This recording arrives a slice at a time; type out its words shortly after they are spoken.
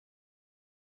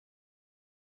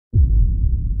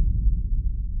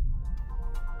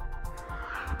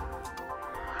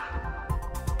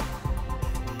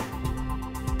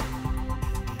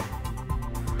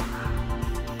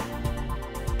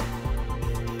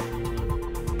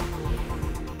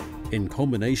In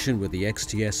combination with the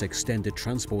XTS extended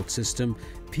transport system,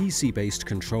 PC-based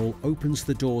control opens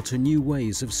the door to new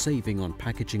ways of saving on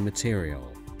packaging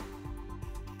material.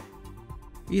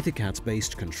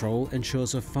 EtherCAT-based control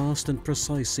ensures a fast and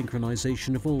precise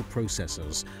synchronization of all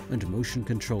processors and motion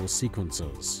control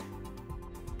sequences.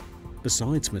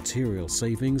 Besides material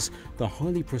savings, the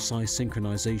highly precise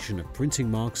synchronization of printing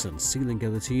marks and sealing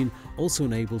guillotine also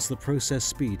enables the process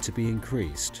speed to be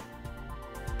increased.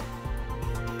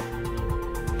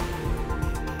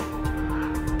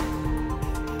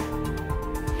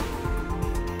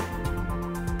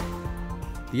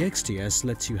 The XTS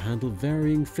lets you handle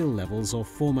varying fill levels or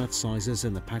format sizes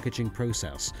in the packaging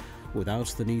process without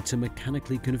the need to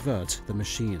mechanically convert the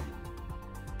machine.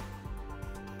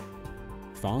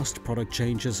 Fast product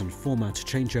changes and format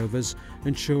changeovers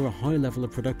ensure a high level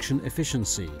of production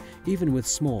efficiency, even with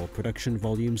small production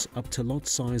volumes up to lot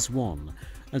size 1,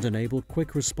 and enable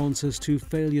quick responses to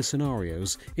failure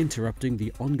scenarios interrupting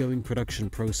the ongoing production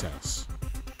process.